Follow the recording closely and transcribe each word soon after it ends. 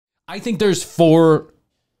I think there's 4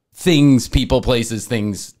 things, people, places,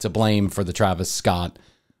 things to blame for the Travis Scott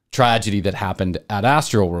tragedy that happened at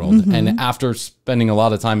Astroworld. And after spending a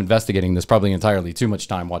lot of time investigating this, probably entirely too much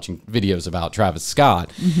time watching videos about Travis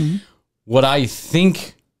Scott, what I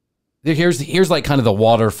think, here's like kind of the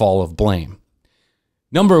waterfall of blame.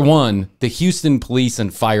 Number 1, the Houston Police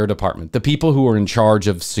and Fire Department, the people who are in charge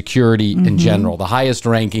of security in general, the highest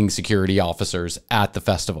ranking security officers at the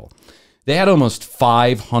festival. They had almost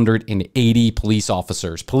 580 police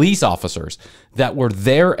officers that were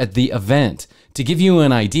there at the event. To give you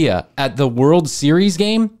an idea, at the World Series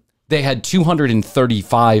game, they had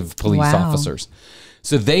 235 police officers.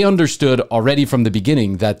 So they understood already from the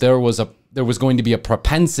beginning that there was going to be a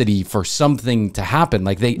propensity for something to happen.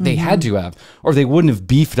 Like they had to have, or they wouldn't have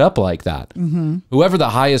beefed up like that. Whoever the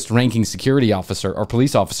highest ranking security officer or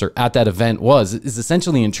police officer at that event is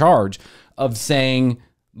essentially in charge of saying,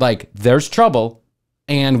 like, there's trouble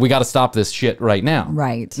and we got to stop this shit right now.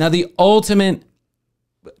 Right. Now, the ultimate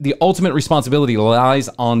responsibility lies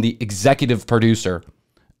on the executive producer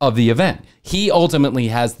of the event. He ultimately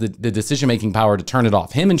has the decision-making power to turn it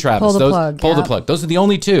off. Him and Travis, pull the plug. Those are the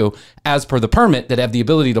only 2, as per the permit, that have the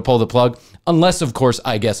ability to pull the plug, unless, of course,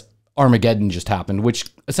 I guess Armageddon just happened, which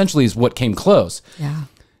essentially is what came close. Yeah.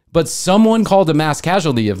 But someone called a mass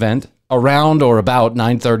casualty event around or about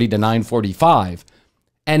 9:30 to 9:45.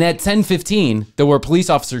 And at 10:15, there were police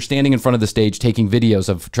officers standing in front of the stage taking videos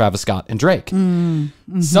of Travis Scott and Drake.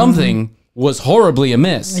 Something was horribly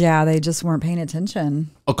amiss. Yeah, they just weren't paying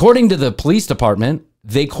attention. According to the police department,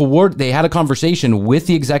 they had a conversation with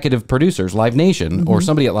the executive producers, Live Nation, or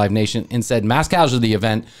somebody at Live Nation, and said, mass casualty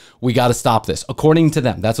event, we got to stop this. According to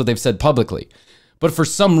them, that's what they've said publicly. But for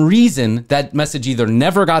some reason, that message either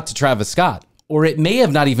never got to Travis Scott, or it may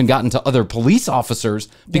have not even gotten to other police officers,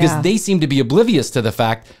 because they seem to be oblivious to the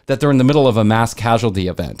fact that they're in the middle of a mass casualty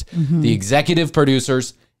event. The executive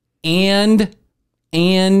producers and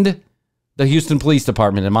the Houston Police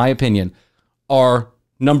Department, in my opinion, are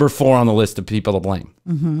number 4 on the list of people to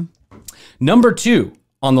blame. Number 2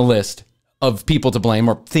 on the list of people to blame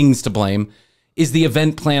or things to blame is the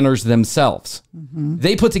event planners themselves.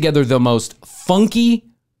 They put together the most funky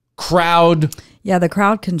crowd. Yeah, the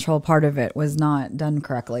crowd control part of it was not done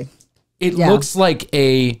correctly. It looks like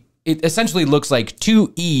it essentially looks like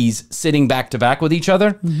 2 E's sitting back to back with each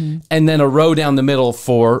other, and then a row down the middle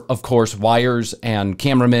for, of course, wires and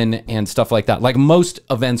cameramen and stuff like that. Like most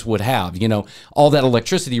events would have, you know, all that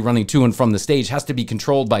electricity running to and from the stage has to be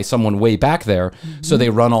controlled by someone way back there. So they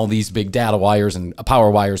run all these big data wires and power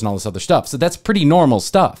wires and all this other stuff. So that's pretty normal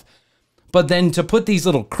stuff. But then to put these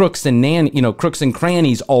little crooks and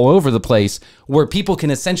crannies all over the place, where people can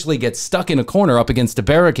essentially get stuck in a corner up against a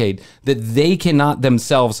barricade that they cannot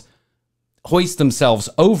themselves hoist themselves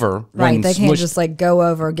over. Right, they can't just like go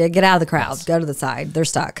over, get out of the crowd, go to the side. They're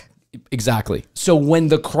stuck. Exactly. So when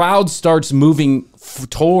the crowd starts moving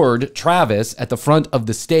toward Travis at the front of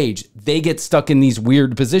the stage, they get stuck in these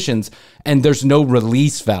weird positions, and there's no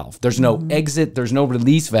release valve. There's no exit. There's no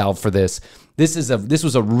release valve for this. This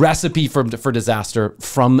was a recipe for disaster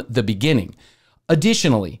from the beginning.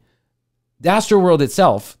 Additionally, the Astroworld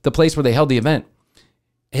itself, the place where they held the event,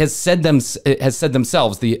 has said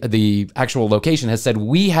themselves, the actual location has said,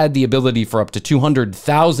 we had the ability for up to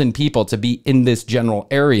 200,000 people to be in this general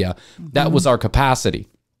area. That was our capacity.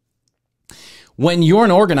 When you're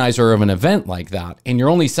an organizer of an event like that and you're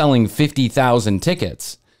only selling 50,000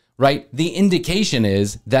 tickets, right? The indication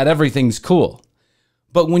is that everything's cool.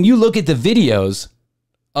 But when you look at the videos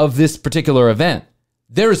of this particular event,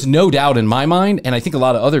 there's no doubt in my mind, and I think a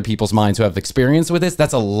lot of other people's minds who have experience with this,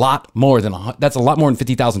 that's a lot more than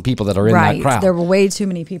 50,000 people that are in that crowd. There were way too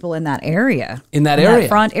many people in that area. That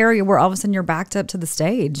front area where all of a sudden you're backed up to the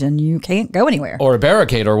stage and you can't go anywhere. Or a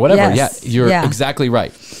barricade or whatever. Yes. Yeah, you're exactly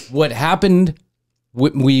right. What happened,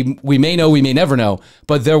 we may know, we may never know,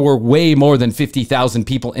 but there were way more than 50,000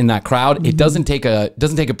 people in that crowd. It doesn't take a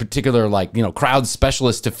particular crowd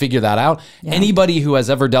specialist to figure that out. Anybody who has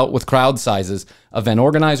ever dealt with crowd sizes, event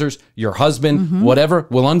organizers, your husband, whatever,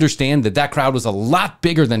 will understand that crowd was a lot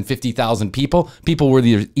bigger than 50,000 people. People were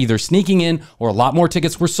either sneaking in, or a lot more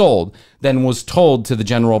tickets were sold than was told to the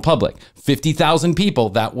general public. 50,000 people,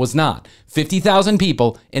 that was not. 50,000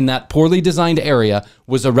 people in that poorly designed area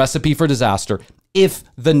was a recipe for disaster. If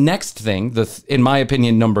the next thing, in my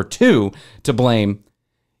opinion, number 2 to blame,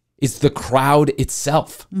 is the crowd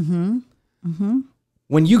itself. When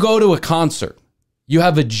you go to a concert, you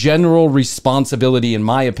have a general responsibility, in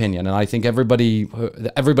my opinion, and I think everybody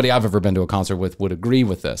I've ever been to a concert with would agree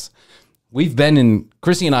with this.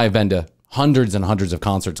 Krissy and I have been to hundreds and hundreds of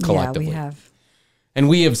concerts collectively. Yeah, we have. And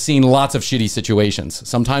we have seen lots of shitty situations.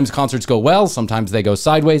 Sometimes concerts go well. Sometimes they go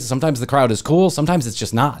sideways. Sometimes the crowd is cool. Sometimes it's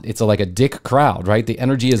just not. It's like a dick crowd, right? The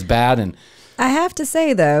energy is bad. And I have to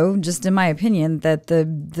say, though, just in my opinion, that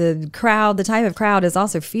the crowd, the type of crowd is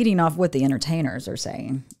also feeding off what the entertainers are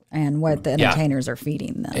saying and what the entertainers are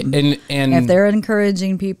feeding them. And if they're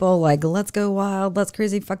encouraging people like, let's go wild, let's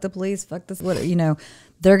crazy, fuck the police, fuck this, what, you know,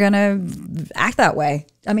 they're going to act that way.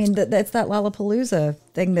 I mean, that's that Lollapalooza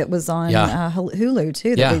thing that was on Hulu,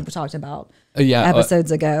 too, that we talked about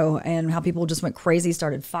episodes ago, and how people just went crazy,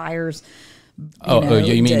 started fires.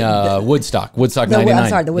 You mean Woodstock 99. I'm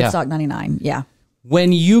sorry, the Woodstock 99, yeah.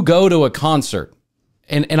 When you go to a concert,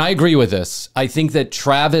 and I agree with this, I think that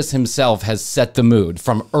Travis himself has set the mood.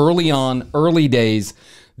 From early days,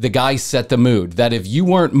 the guy set the mood. That if you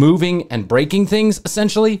weren't moving and breaking things,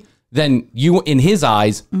 essentially, then you, in his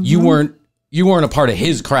eyes, you weren't a part of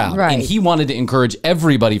his crowd. Right. And he wanted to encourage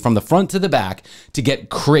everybody from the front to the back to get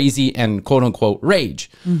crazy and quote unquote rage,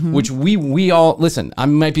 which we all, listen, I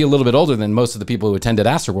might be a little bit older than most of the people who attended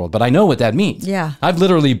Astroworld, but I know what that means. Yeah. I've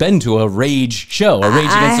literally been to a rage show, a Rage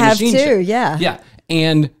Against the Machine show. Yeah. Yeah.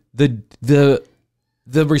 And the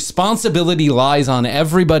responsibility lies on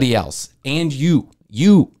everybody else and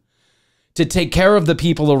you to take care of the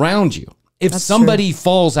people around you. If somebody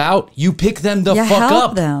falls out, you pick them the fuck up.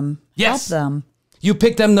 Help them. Yes. Help them. You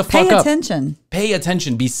pick them the fuck up. Pay attention. Pay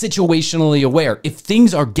attention. Be situationally aware. If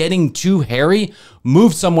things are getting too hairy,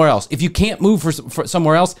 move somewhere else. If you can't move for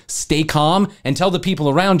somewhere else, stay calm and tell the people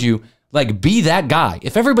around you, like, be that guy.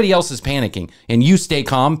 If everybody else is panicking and you stay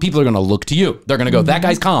calm, people are going to look to you. They're going to go, that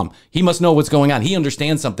guy's calm. He must know what's going on. He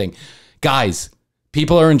understands something. Guys,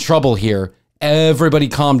 people are in trouble here. Everybody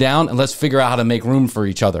calm down and let's figure out how to make room for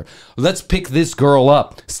each other. Let's pick this girl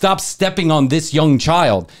up. Stop stepping on this young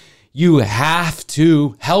child. You have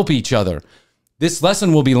to help each other. This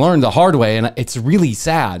lesson will be learned the hard way, and it's really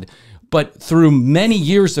sad. But through many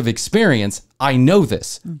years of experience, I know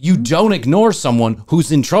this. You don't ignore someone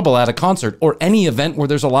who's in trouble at a concert or any event where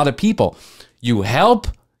there's a lot of people. You help,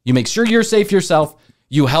 you make sure you're safe yourself,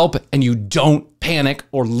 you help, and you don't panic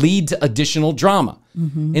or lead to additional drama.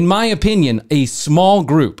 In my opinion, a small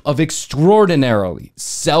group of extraordinarily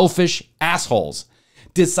selfish assholes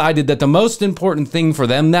decided that the most important thing for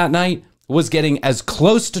them that night was getting as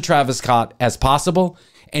close to Travis Scott as possible,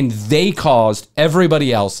 and they caused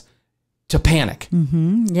everybody else to panic.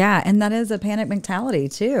 Yeah, and that is a panic mentality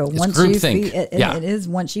too. It's groupthink. It is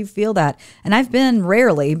once you feel that. And I've been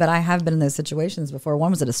rarely, but I have been in those situations before.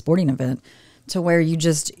 One was at a sporting event to where you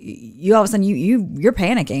all of a sudden you're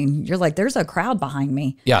panicking. You're like, there's a crowd behind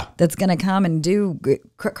me. Yeah, that's going to come and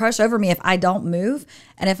crush over me if I don't move.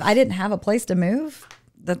 And if I didn't have a place to move,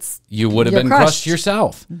 you would have been crushed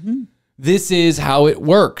yourself. This is how it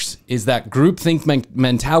works. Is that groupthink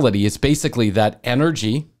mentality? It's basically that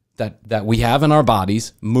energy that we have in our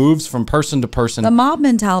bodies moves from person to person. The mob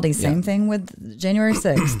mentality, same thing with January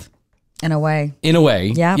 6th, in a way. In a way,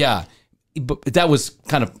 yeah. But that was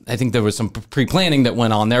kind of, I think there was some pre-planning that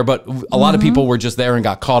went on there, but a lot of people were just there and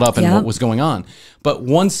got caught up in what was going on. But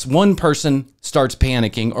once one person starts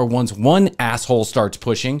panicking or once one asshole starts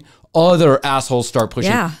pushing, other assholes start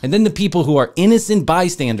pushing. Yeah. And then the people who are innocent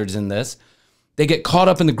bystanders in this, they get caught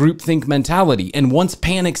up in the groupthink mentality. And once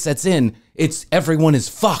panic sets in, everyone is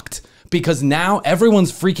fucked because now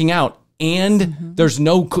everyone's freaking out and there's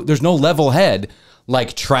no level head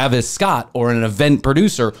like Travis Scott or an event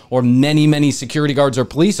producer or many security guards or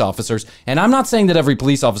police officers. And I'm not saying that every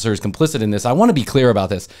police officer is complicit in this. I want to be clear about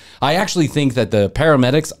this. I actually think that the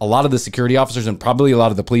paramedics, a lot of the security officers, and probably a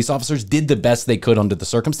lot of the police officers did the best they could under the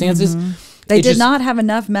circumstances. They did not have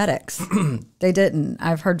enough medics. They didn't.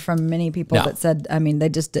 I've heard from many people that said, I mean, they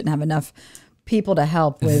just didn't have enough people to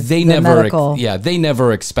help with the medical. They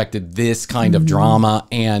never expected this kind of drama,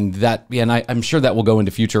 and I'm sure that will go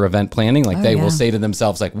into future event planning. Like they will say to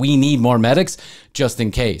themselves, like, we need more medics just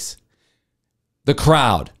in case. The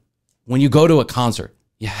crowd, when you go to a concert,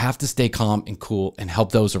 you have to stay calm and cool and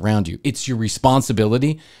help those around you. It's your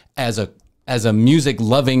responsibility as a music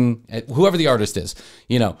loving, whoever the artist is,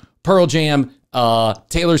 Pearl Jam,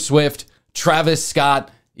 Taylor Swift, Travis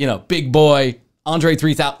Scott, Big Boy, Andre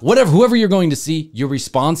 3000, whoever you're going to see, your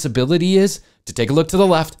responsibility is to take a look to the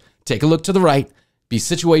left, take a look to the right, be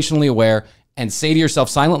situationally aware, and say to yourself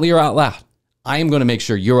silently or out loud, I am going to make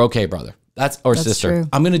sure you're okay, brother. That's sister. True.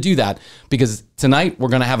 I'm going to do that because tonight we're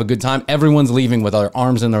going to have a good time. Everyone's leaving with their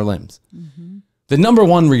arms and their limbs. The number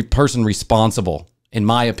one person responsible, in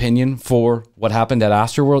my opinion, for what happened at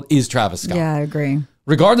Astroworld is Travis Scott. Yeah, I agree.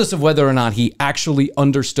 Regardless of whether or not he actually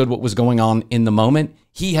understood what was going on in the moment,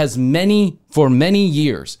 he has for many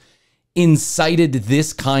years, incited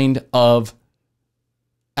this kind of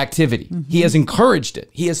activity. He has encouraged it.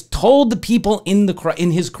 He has told the people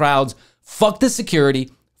in his crowds, fuck the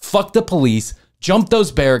security, fuck the police, jump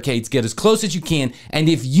those barricades, get as close as you can. And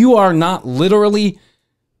if you are not literally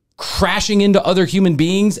crashing into other human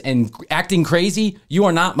beings and acting crazy, you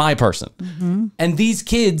are not my person. And these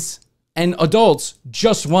kids and adults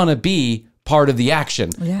just want to be part of the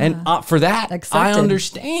action. And for that, I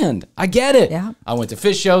understand. I get it. I went to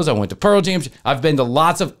Fish shows. I went to Pearl Jam. I've been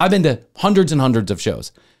to hundreds and hundreds of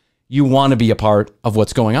shows. You want to be a part of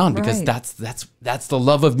what's going on because that's the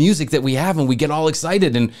love of music that we have, and we get all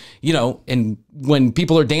excited. And and when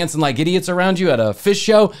people are dancing like idiots around you at a Fish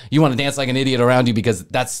show, you want to dance like an idiot around you because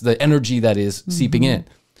that's the energy that is seeping in.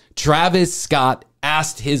 Travis Scott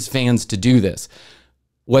asked his fans to do this.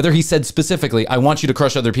 Whether he said specifically, I want you to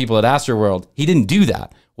crush other people at Astroworld, he didn't do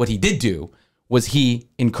that. What he did do was he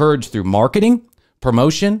encouraged through marketing,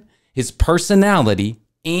 promotion, his personality,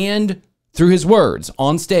 and through his words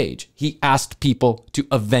on stage, he asked people to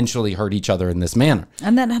eventually hurt each other in this manner.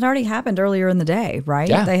 And that had already happened earlier in the day, right?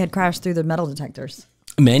 They had crashed through the metal detectors.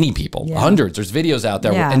 Many people, hundreds. There's videos out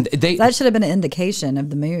there. And that should have been an indication of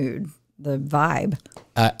the mood, the vibe.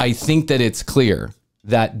 I think that it's clear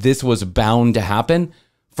that this was bound to happen.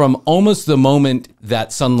 From almost the moment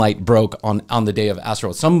that sunlight broke on the day of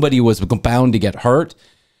Astroworld, somebody was bound to get hurt.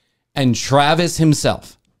 And Travis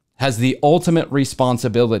himself has the ultimate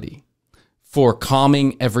responsibility for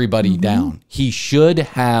calming everybody down. He should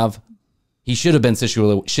have been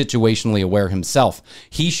situationally aware himself.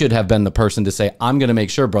 He should have been the person to say, I'm going to make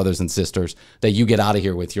sure, brothers and sisters, that you get out of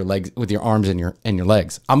here with your legs, with your arms and your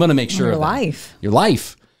legs. I'm going to make sure your of life. Your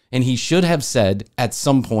life. And he should have said at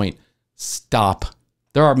some point, stop.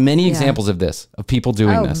 There are many examples of this, of people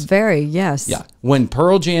doing this. Yes. Yeah. When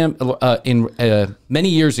Pearl Jam, many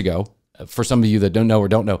years ago, for some of you that don't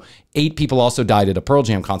know, 8 people also died at a Pearl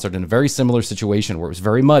Jam concert in a very similar situation where it was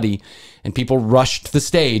very muddy and people rushed the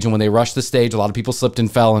stage. And when they rushed the stage, a lot of people slipped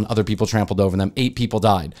and fell and other people trampled over them. 8 people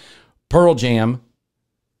died. Pearl Jam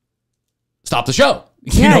stopped the show.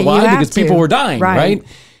 You know why? Because people were dying, right?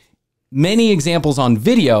 Many examples on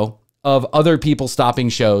video of other people stopping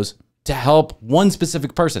shows to help one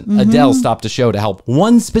specific person. Adele stopped a show to help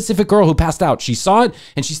one specific girl who passed out. She saw it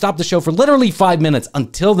and she stopped the show for literally 5 minutes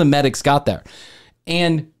until the medics got there.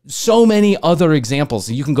 And so many other examples.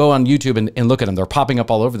 You can go on YouTube and look at them. They're popping up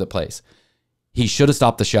all over the place. He should have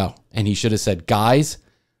stopped the show and he should have said, guys,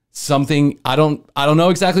 something, I don't know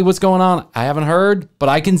exactly what's going on. I haven't heard, but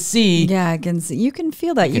I can see. Yeah, I can see. You can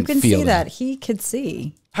feel that. You can see that. He could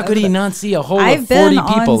see. How could he not see a whole I've 40 people in the middle?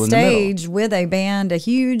 I've been on stage with a band, a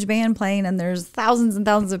huge band playing, and there's thousands and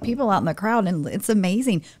thousands of people out in the crowd, and it's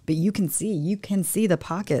amazing. But you can see the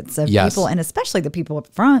pockets of people, and especially the people up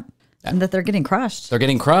front, and that they're getting crushed. They're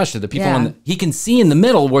getting crushed. The people he can see in the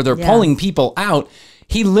middle where they're pulling people out.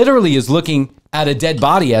 He literally is looking at a dead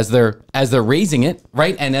body as they're raising it,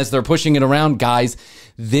 right? And as they're pushing it around, guys,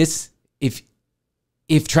 if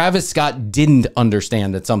Travis Scott didn't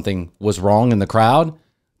understand that something was wrong in the crowd,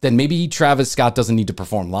 then maybe Travis Scott doesn't need to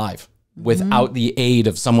perform live without the aid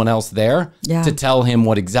of someone else there to tell him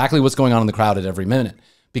exactly what's going on in the crowd at every minute.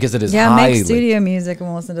 Because it is make studio music and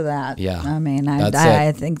we'll listen to that. Yeah. I mean,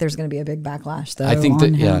 I think there's going to be a big backlash though.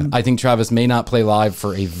 I think Travis may not play live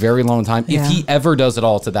for a very long time if he ever does it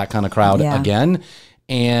all to that kind of crowd again.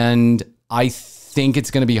 And I think it's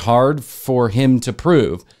going to be hard for him to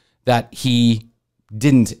prove that he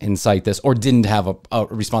didn't incite this or didn't have a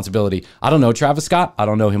responsibility. I don't know Travis Scott. I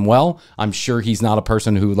don't know him well. I'm sure he's not a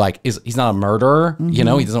person who he's not a murderer. You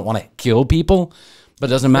know, he doesn't want to kill people. But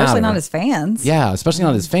it doesn't matter. Especially not his fans. Yeah, especially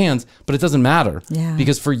not his fans. But it doesn't matter. Yeah.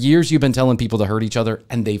 Because for years you've been telling people to hurt each other,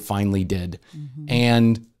 and they finally did.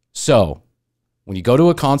 And so, when you go to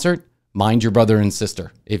a concert, mind your brother and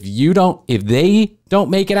sister. If they don't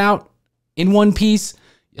make it out in one piece,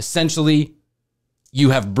 essentially, you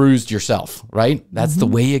have bruised yourself, right? That's the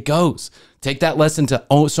way it goes. Take that lesson to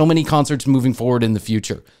so many concerts moving forward in the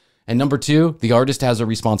future. And number 2, the artist has a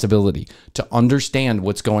responsibility to understand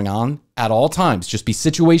what's going on at all times. Just be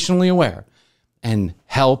situationally aware and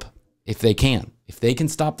help if they can. If they can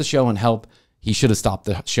stop the show and help, he should have stopped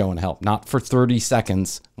the show and helped. Not for 30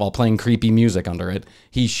 seconds while playing creepy music under it.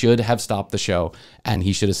 He should have stopped the show and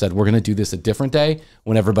he should have said, we're going to do this a different day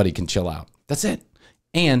when everybody can chill out. That's it.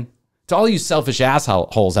 And to all you selfish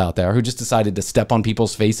assholes out there who just decided to step on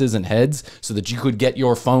people's faces and heads so that you could get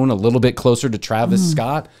your phone a little bit closer to Travis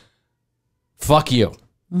Scott, fuck you.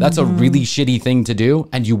 That's a really shitty thing to do,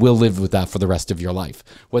 and you will live with that for the rest of your life.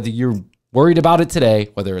 Whether you're worried about it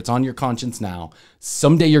today, whether it's on your conscience now,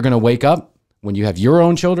 someday you're going to wake up when you have your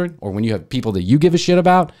own children or when you have people that you give a shit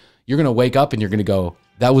about, you're going to wake up and you're going to go,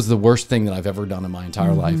 that was the worst thing that I've ever done in my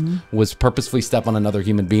entire life, was purposefully step on another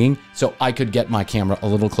human being so I could get my camera a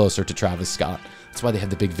little closer to Travis Scott. That's why they have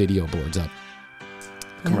the big video boards up.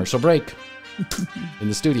 Commercial break in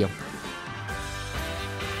the studio.